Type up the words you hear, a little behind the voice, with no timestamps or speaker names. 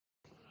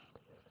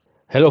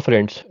Hello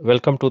friends,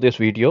 welcome to this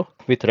video.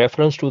 With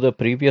reference to the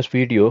previous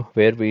video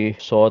where we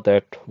saw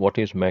that what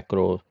is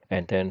macro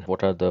and then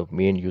what are the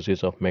main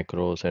uses of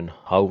macros and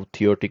how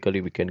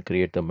theoretically we can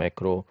create the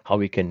macro, how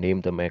we can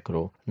name the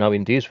macro. Now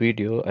in this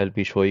video, I'll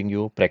be showing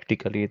you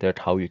practically that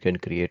how you can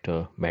create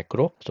a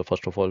macro. So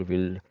first of all,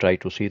 we'll try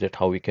to see that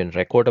how we can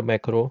record a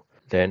macro,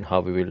 then how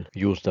we will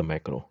use the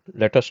macro.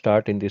 Let us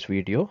start in this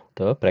video,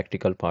 the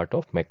practical part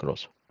of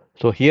macros.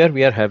 So here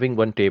we are having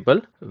one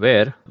table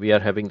where we are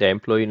having the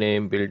employee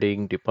name,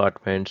 building,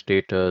 department,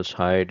 status,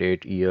 hire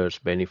date, years,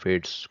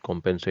 benefits,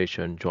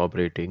 compensation, job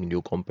rating,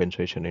 new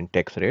compensation and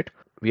tax rate.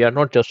 We are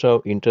not just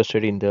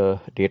interested in the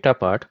data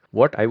part.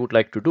 What I would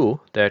like to do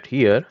that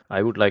here,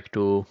 I would like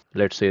to,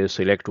 let's say,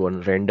 select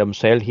one random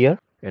cell here.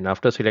 And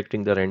after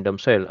selecting the random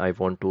cell, I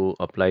want to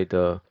apply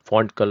the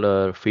font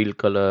color, fill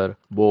color,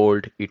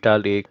 bold,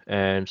 italic,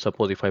 and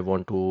suppose if I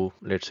want to,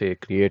 let's say,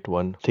 create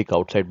one thick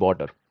outside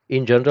border.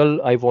 In general,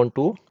 I want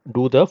to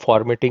do the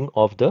formatting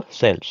of the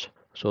cells.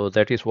 So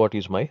that is what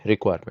is my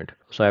requirement.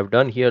 So I've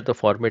done here the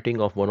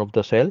formatting of one of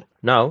the cell.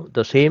 Now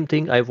the same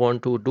thing I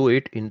want to do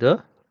it in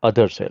the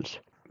other cells.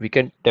 We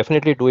can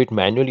definitely do it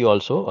manually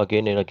also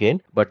again and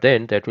again, but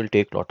then that will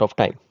take a lot of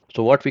time.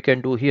 So what we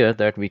can do here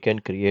that we can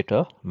create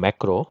a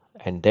macro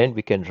and then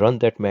we can run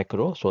that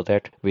macro so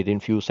that within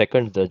few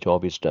seconds the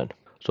job is done.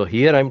 So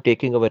here I'm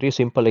taking a very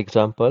simple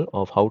example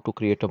of how to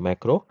create a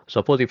macro.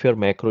 Suppose if your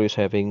macro is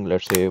having,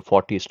 let's say,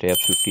 40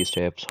 steps, 50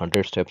 steps,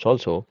 100 steps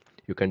also,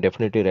 you can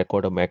definitely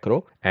record a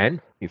macro.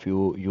 And if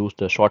you use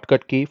the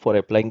shortcut key for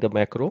applying the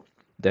macro,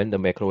 then the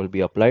macro will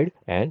be applied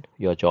and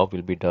your job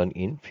will be done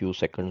in few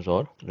seconds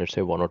or let's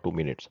say 1 or 2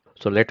 minutes.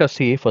 So let us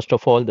see first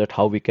of all that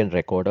how we can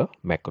record a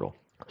macro.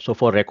 So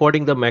for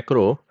recording the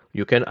macro,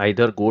 you can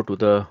either go to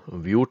the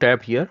view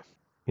tab here.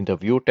 In the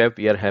view tab,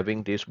 we are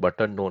having this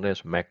button known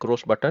as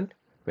macros button.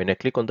 When I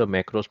click on the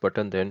macros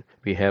button, then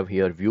we have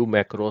here view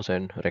macros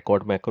and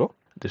record macro.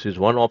 This is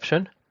one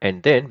option.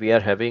 And then we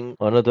are having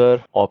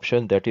another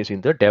option that is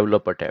in the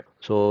developer tab.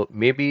 So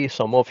maybe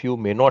some of you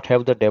may not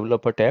have the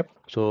developer tab.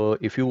 So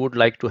if you would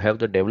like to have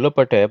the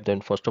developer tab,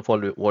 then first of all,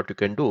 what you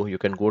can do, you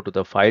can go to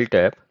the file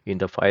tab. In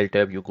the file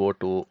tab, you go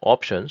to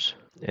options.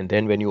 And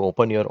then when you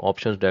open your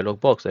options dialog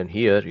box, and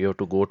here you have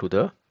to go to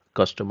the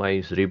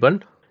customize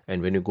ribbon.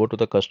 And when you go to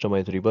the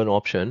customize ribbon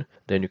option,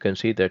 then you can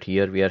see that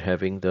here we are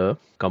having the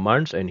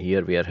commands and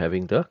here we are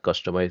having the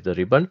customize the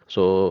ribbon.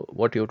 So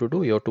what you have to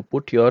do, you have to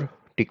put your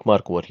tick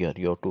mark over here.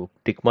 You have to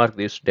tick mark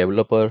this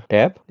developer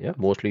tab. Yeah,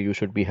 mostly you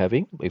should be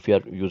having. If you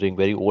are using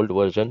very old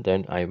version,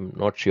 then I'm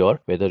not sure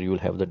whether you will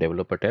have the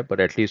developer tab, but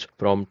at least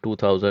from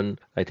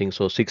 2000, I think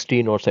so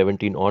 16 or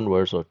 17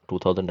 onwards or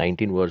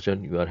 2019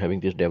 version, you are having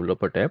this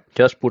developer tab.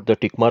 Just put the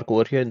tick mark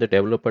over here in the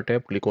developer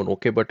tab, click on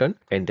OK button,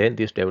 and then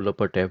this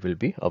developer tab will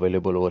be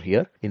available over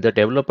here. In the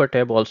developer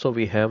tab also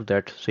we have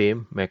that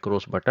same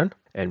macros button,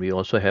 and we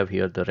also have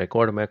here the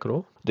record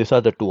macro. These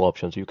are the two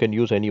options. You can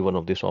use any one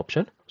of this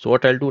option. So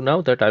what I'll do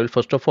now that I will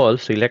first of all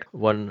select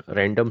one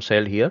random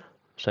cell here.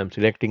 So I'm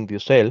selecting the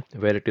cell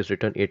where it is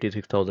written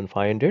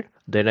 86,500.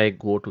 Then I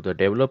go to the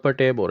developer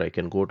tab or I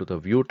can go to the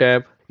view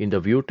tab. In the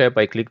view tab,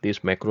 I click this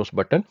macros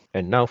button.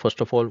 And now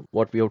first of all,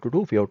 what we have to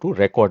do, we have to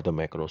record the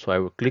macro. So I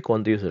will click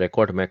on this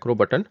record macro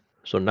button.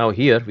 So now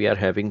here we are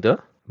having the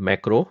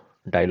macro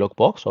dialog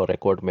box or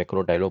record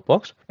macro dialog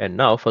box. And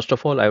now first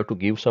of all I have to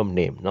give some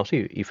name. Now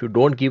see, if you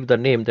don't give the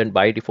name, then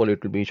by default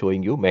it will be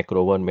showing you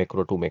macro 1,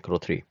 macro 2, macro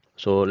 3.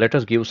 So let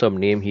us give some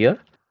name here.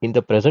 In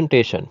the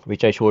presentation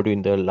which I showed you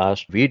in the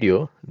last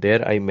video,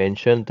 there I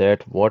mentioned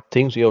that what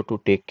things you have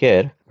to take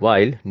care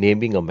while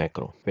naming a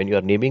macro. When you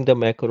are naming the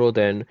macro,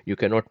 then you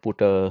cannot put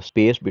a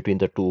space between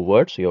the two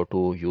words. You have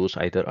to use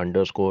either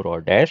underscore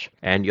or dash,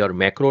 and your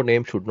macro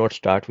name should not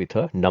start with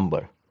a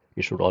number.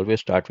 It should always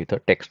start with a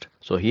text.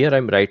 So here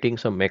I'm writing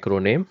some macro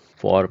name,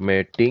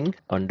 formatting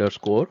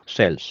underscore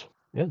cells.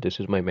 Yeah, this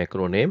is my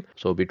macro name.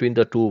 So between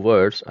the two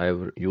words,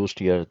 I've used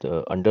here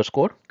the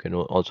underscore. You can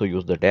also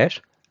use the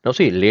dash. Now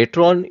see,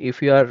 later on,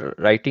 if you are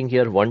writing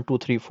here 1, 2,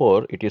 3,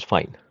 4, it is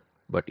fine.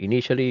 But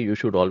initially you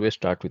should always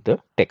start with the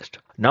text.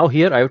 Now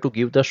here I have to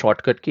give the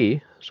shortcut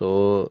key.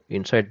 So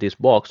inside this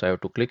box I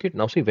have to click it.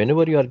 Now see,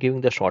 whenever you are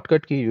giving the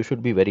shortcut key, you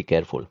should be very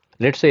careful.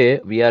 Let's say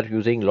we are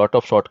using a lot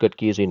of shortcut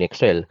keys in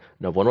Excel.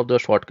 Now one of the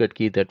shortcut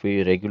key that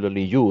we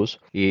regularly use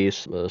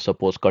is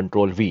suppose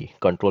Control V.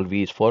 Control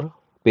V is for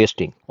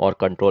pasting, or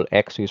Control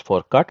X is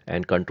for cut,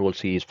 and Control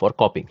C is for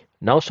copying.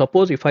 Now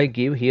suppose if I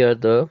give here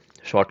the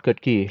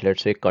shortcut key,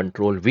 let's say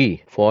Control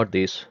V for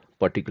this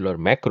particular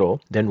macro,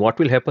 then what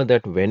will happen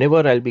that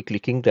whenever I'll be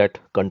clicking that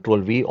Control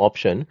V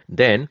option,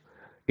 then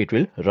it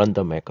will run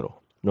the macro.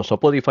 Now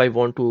suppose if I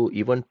want to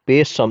even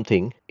paste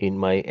something in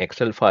my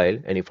Excel file,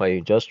 and if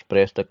I just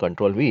press the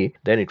Control V,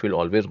 then it will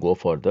always go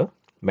for the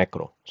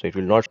macro. So it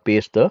will not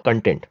paste the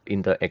content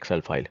in the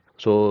Excel file.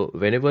 So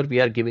whenever we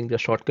are giving the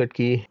shortcut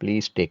key,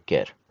 please take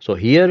care. So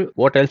here,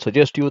 what I'll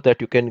suggest you that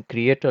you can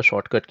create a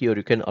shortcut key or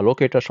you can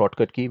allocate a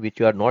shortcut key which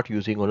you are not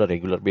using on a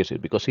regular basis,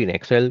 because in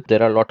Excel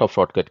there are a lot of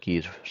shortcut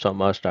keys.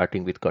 Some are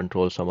starting with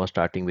control, some are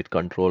starting with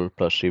control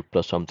plus shift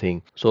plus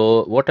something.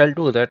 So what I'll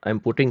do that I'm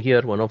putting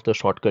here one of the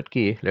shortcut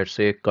key, let's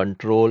say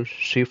control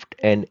shift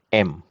and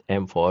M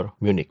for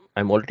Munich.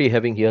 I'm already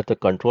having here the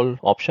control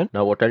option.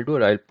 Now what I'll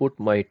do, I'll put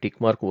my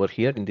tick mark over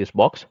here in this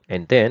box,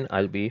 and then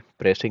I'll be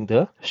pressing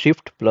the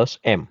shift plus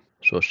M.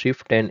 So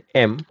shift and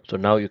M. So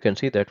now you can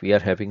see that we are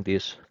having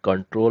this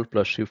control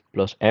plus shift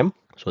plus M.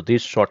 So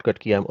this shortcut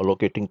key I'm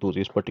allocating to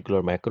this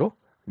particular macro.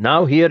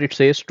 Now here it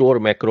says store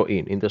macro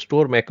in. In the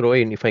store macro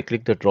in, if I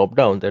click the drop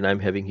down, then I'm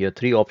having here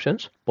three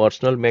options: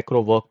 personal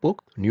macro workbook,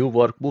 new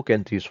workbook,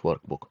 and this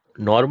workbook.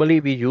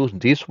 Normally we use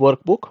this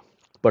workbook,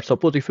 but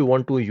suppose if you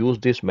want to use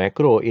this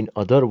macro in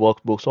other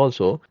workbooks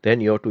also,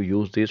 then you have to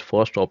use this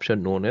first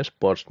option known as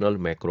personal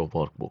macro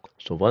workbook.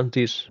 So once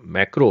this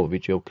macro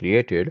which you have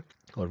created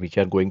or which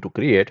you are going to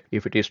create,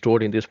 if it is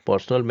stored in this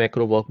personal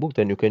macro workbook,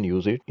 then you can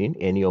use it in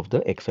any of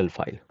the Excel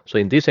file. So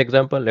in this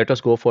example, let us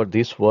go for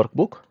this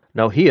workbook.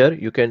 Now here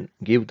you can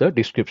give the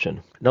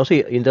description. Now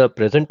see, in the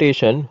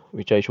presentation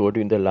which I showed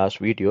you in the last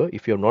video,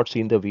 if you have not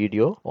seen the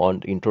video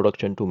on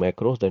introduction to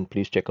macros, then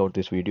please check out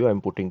this video.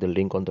 I'm putting the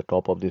link on the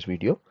top of this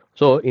video.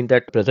 So in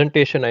that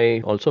presentation,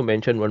 I also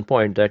mentioned one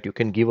point that you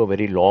can give a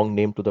very long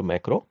name to the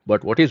macro.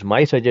 But what is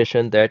my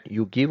suggestion, that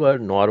you give a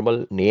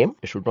normal name.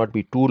 It should not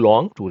be too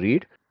long to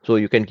read. So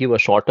you can give a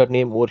shorter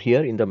name over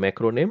here in the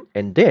macro name,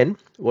 and then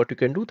what you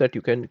can do that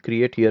you can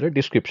create here a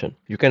description.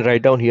 You can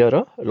write down here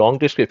a long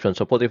description.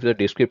 Suppose if the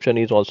description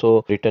is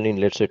also written in,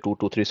 let's say, 2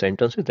 to 3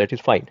 sentences, that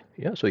is fine.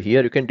 Yeah. So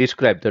here you can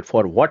describe that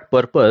for what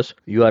purpose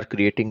you are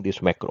creating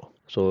this macro.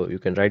 So you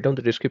can write down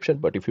the description,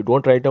 but if you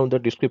don't write down the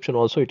description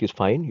also, it is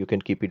fine. You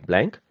can keep it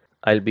blank.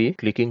 I'll be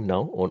clicking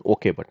now on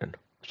OK button.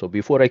 So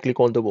before I click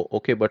on the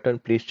OK button,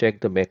 please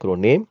check the macro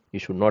name. It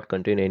should not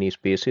contain any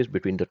spaces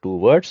between the two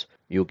words.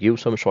 You give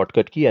some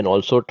shortcut key and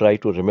also try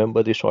to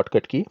remember the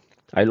shortcut key.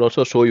 I'll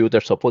also show you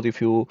that suppose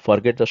if you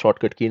forget the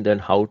shortcut key, then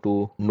how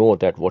to know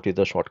that what is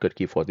the shortcut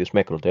key for this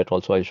macro. That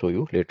also I'll show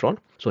you later on.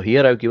 So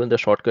here I've given the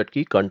shortcut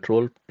key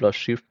control plus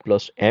shift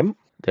plus M.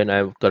 Then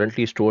I've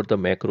currently stored the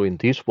macro in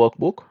this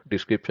workbook.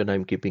 Description,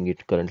 I'm keeping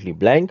it currently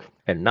blank.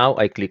 And now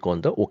I click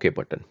on the OK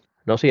button.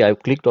 Now see,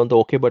 I've clicked on the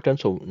OK button.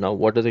 So now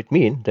what does it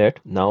mean? That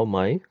now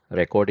my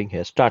recording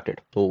has started.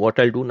 So what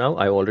I'll do now,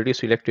 I already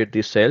selected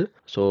this cell.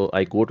 So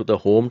I go to the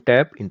home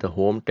tab. In the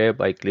home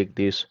tab, I click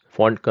this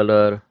font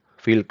color,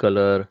 fill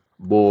color,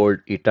 bold,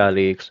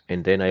 italics,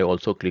 and then I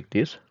also click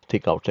this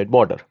thick outside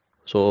border.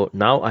 So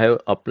now I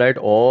have applied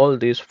all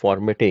this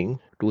formatting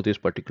to this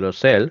particular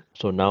cell.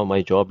 So now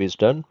my job is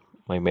done.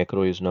 My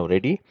macro is now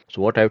ready.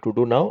 So what I have to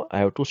do now, I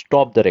have to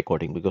stop the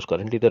recording, because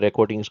currently the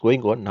recording is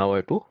going on. Now I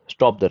have to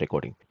stop the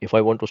recording. If I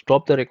want to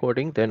stop the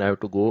recording, then I have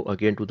to go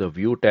again to the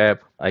view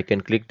tab. I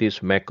can click these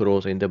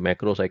macros. In the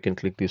macros, I can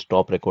click the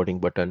stop recording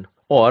button,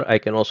 or I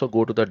can also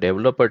go to the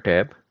developer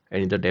tab.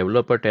 And in the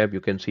developer tab,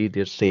 you can see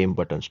this same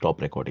button, stop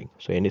recording.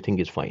 So anything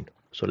is fine.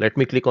 So let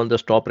me click on the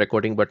stop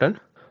recording button.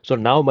 So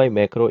now my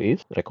macro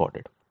is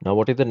recorded. Now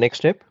what is the next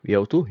step? We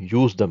have to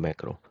use the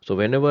macro. So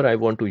whenever I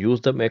want to use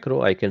the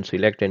macro, I can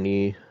select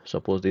any,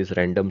 suppose these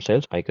random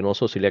cells. I can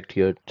also select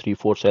here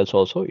 3-4 cells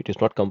also. It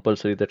is not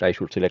compulsory that I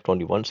should select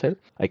only one cell.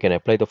 I can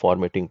apply the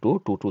formatting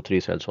to 2 to 3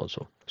 cells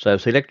also. So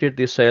I've selected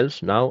these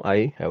cells. Now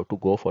I have to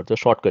go for the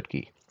shortcut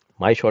key.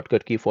 My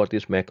shortcut key for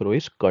this macro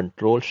is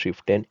Control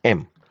Shift and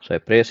M. So I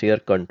press here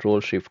Control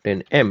Shift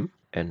and M,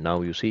 and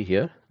now you see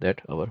here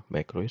that our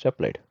macro is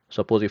applied.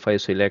 Suppose if I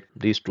select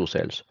these two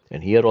cells,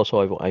 and here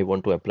also I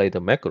want to apply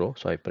the macro,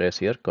 so I press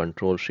here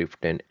Control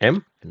Shift and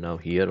M, and now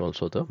here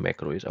also the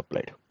macro is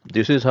applied.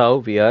 This is how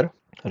we are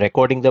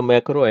recording the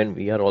macro, and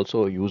we are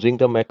also using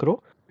the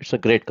macro. It's a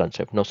great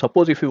concept. Now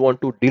suppose if you want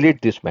to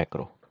delete this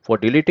macro. For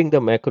deleting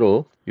the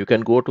macro, you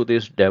can go to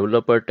this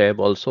developer tab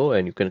also,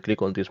 and you can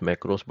click on this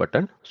macros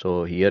button.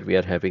 So here we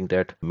are having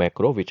that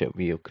macro which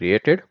we have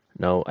created.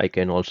 Now I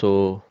can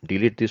also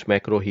delete this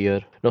macro here.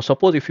 Now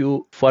suppose if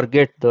you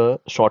forget the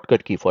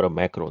shortcut key for a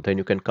macro, then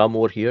you can come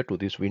over here to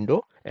this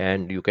window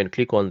and you can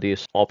click on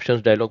this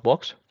options dialog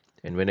box.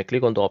 And when I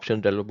click on the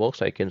options dialog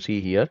box, I can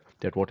see here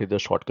that what is the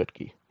shortcut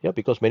key. Yeah,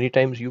 because many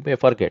times you may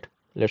forget.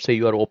 Let's say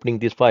you are opening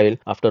this file.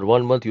 After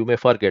 1 month, you may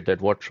forget that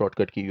what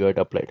shortcut key you had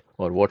applied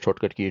or what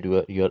shortcut key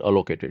you are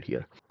allocated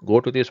here. Go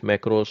to this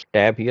macros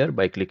tab here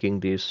by clicking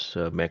this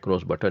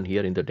macros button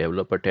here in the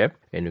developer tab,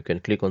 and you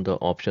can click on the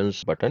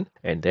options button,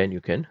 and then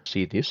you can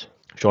see this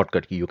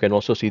shortcut key. You can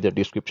also see the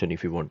description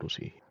if you want to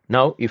see.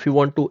 Now, if you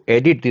want to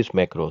edit these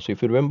macros,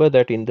 if you remember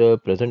that in the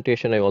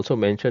presentation, I also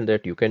mentioned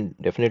that you can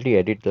definitely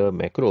edit the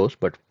macros,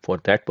 but for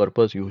that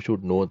purpose, you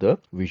should know the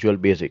Visual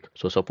Basic.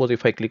 So suppose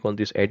if I click on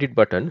this edit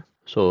button,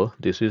 so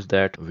this is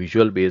that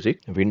Visual Basic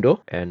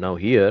window. And now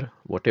here,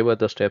 whatever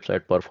the steps I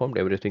had performed,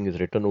 everything is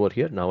written over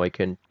here. Now I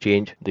can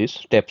change these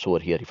steps over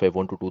here if I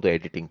want to do the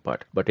editing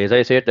part. But as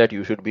I said that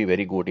you should be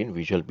very good in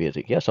Visual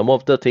Basic. Yeah, some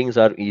of the things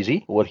are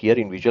easy over here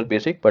in Visual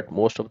Basic, but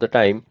most of the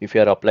time if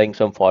you are applying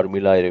some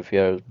formula or if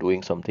you are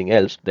doing something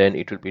else, then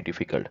it will be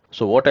difficult.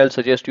 So what I'll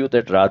suggest you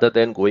that rather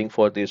than going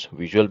for this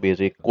Visual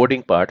Basic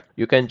coding part,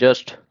 you can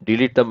just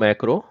delete the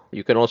macro.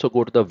 You can also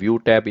go to the view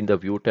tab. In the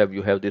view tab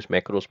you have this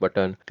macros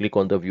button. Click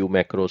on the view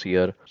macros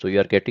here. So you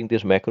are getting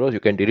this macros. You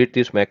can delete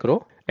this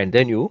macro and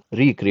then you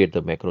recreate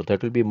the macro.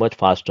 That will be much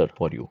faster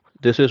for you.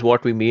 This is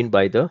what we mean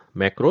by the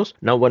macros.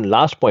 Now one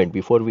last point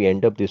before we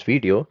end up this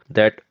video,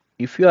 that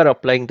if you are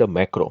applying the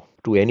macro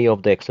to any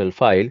of the Excel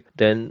file,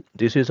 then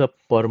this is a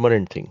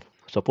permanent thing.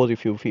 Suppose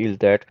if you feel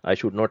that I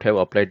should not have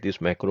applied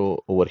this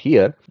macro over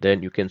here,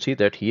 then you can see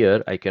that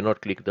here I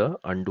cannot click the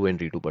undo and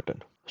redo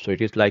button. So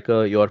it is like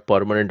your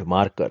permanent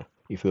marker.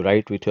 If you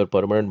write with your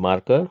permanent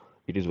marker,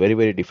 it is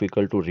very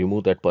difficult to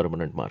remove that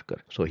permanent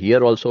marker. So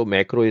here also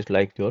macro is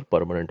like your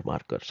permanent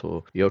marker.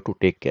 So you have to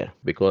take care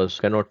because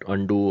you cannot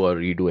undo or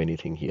redo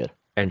anything here.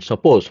 And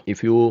suppose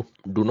if you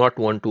do not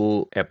want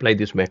to apply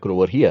this macro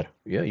over here,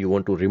 yeah, you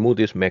want to remove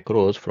these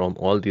macros from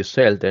all these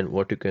cells, then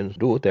what you can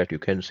do that you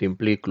can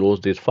simply close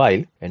this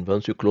file, and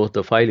once you close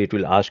the file, it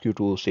will ask you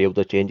to save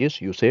the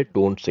changes. You say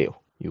don't save.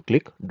 You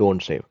click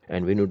don't save,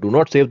 and when you do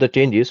not save the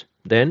changes,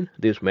 then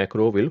this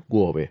macro will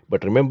go away.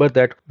 But remember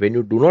that when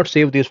you do not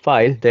save this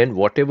file, then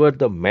whatever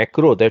the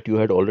macro that you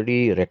had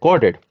already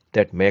recorded,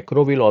 that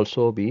macro will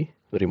also be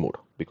removed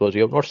because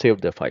you have not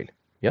saved the file.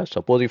 Yeah,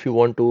 suppose if you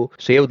want to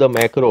save the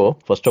macro,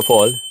 first of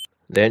all,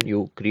 then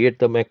you create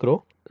the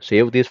macro,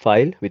 save this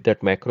file with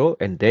that macro,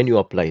 and then you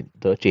apply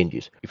the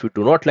changes. If you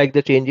do not like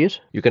the changes,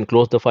 you can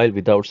close the file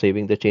without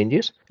saving the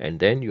changes, and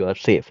then you are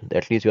safe.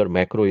 At least your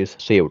macro is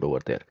saved over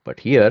there. But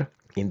here,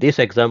 in this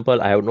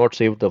example, I have not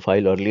saved the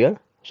file earlier.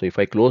 So if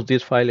I close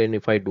this file and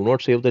if I do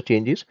not save the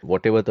changes,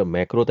 whatever the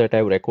macro that I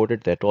have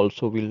recorded, that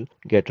also will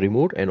get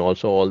removed, and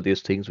also all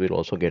these things will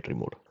also get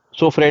removed.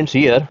 So friends,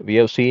 here we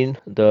have seen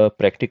the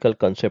practical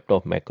concept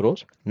of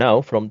macros.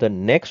 Now from the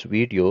next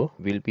video,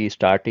 we'll be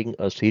starting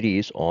a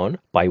series on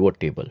pivot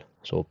table.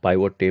 So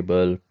pivot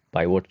table,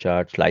 pivot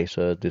chart,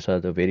 slicer, these are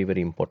the very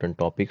important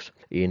topics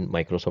in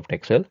Microsoft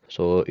Excel.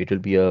 So it will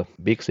be a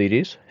big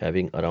series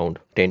having around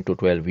 10 to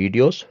 12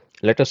 videos.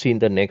 Let us see in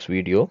the next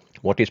video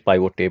what is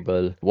pivot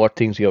table, what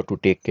things you have to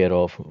take care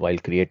of while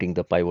creating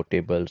the pivot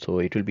table. So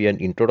it will be an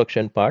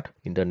introduction part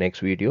in the next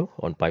video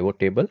on pivot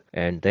table,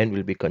 and then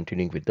we'll be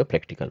continuing with the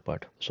practical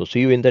part. So see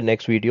you in the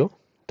next video.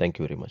 Thank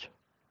you very much.